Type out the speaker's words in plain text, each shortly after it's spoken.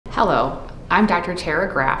Hello, I'm Dr. Tara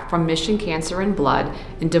Graff from Mission Cancer and Blood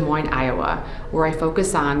in Des Moines, Iowa, where I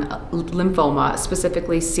focus on lymphoma,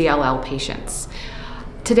 specifically CLL patients.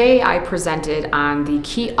 Today I presented on the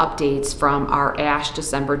key updates from our ASH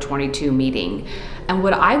December 22 meeting. And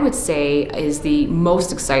what I would say is the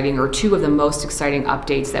most exciting, or two of the most exciting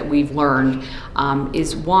updates that we've learned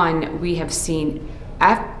is one, we have seen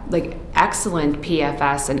excellent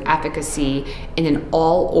PFS and efficacy in an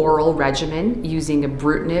all-oral regimen using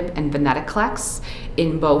ibrutinib and venetoclax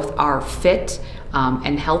in both our fit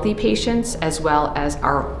and healthy patients, as well as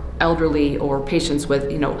our elderly or patients with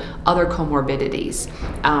other comorbidities.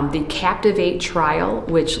 The Captivate trial,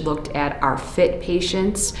 which looked at our fit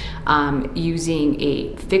patients using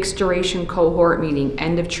a fixed duration cohort, meaning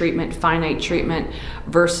end of treatment, finite treatment,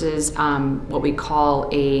 versus what we call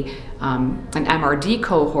an MRD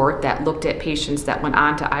cohort that looked at patients that went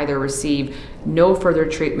on to either receive no further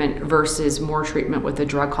treatment versus more treatment with a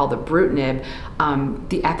drug called ibrutinib.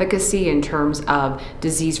 The efficacy in terms of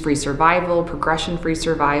disease-free survival, progression-free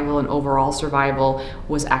survival, and overall survival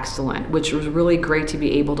was excellent, which was really great to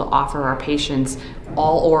be able to offer our patients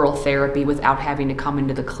all oral therapy without having to come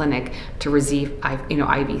into the clinic to receive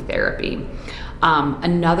IV therapy.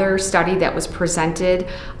 Another study that was presented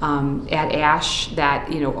at ASH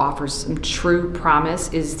that offers some true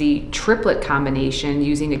promise is the triplet combination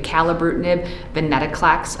using acalabrutinib,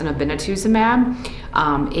 venetoclax, and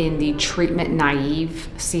Obinutuzumab in the treatment-naive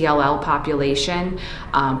CLL population.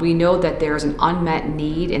 We know that there's an unmet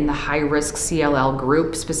need in the high-risk CLL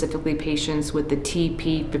group, specifically patients with the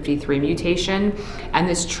TP53 mutation, and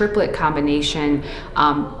this triplet combination,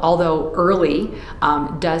 although early,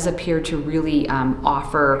 does appear to really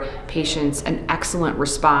offer patients an excellent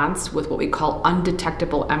response with what we call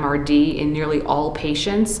undetectable MRD in nearly all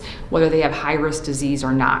patients, whether they have high-risk disease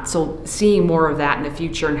or not. So seeing more of that in the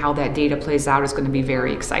future and how that data plays out is going to be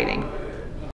very exciting.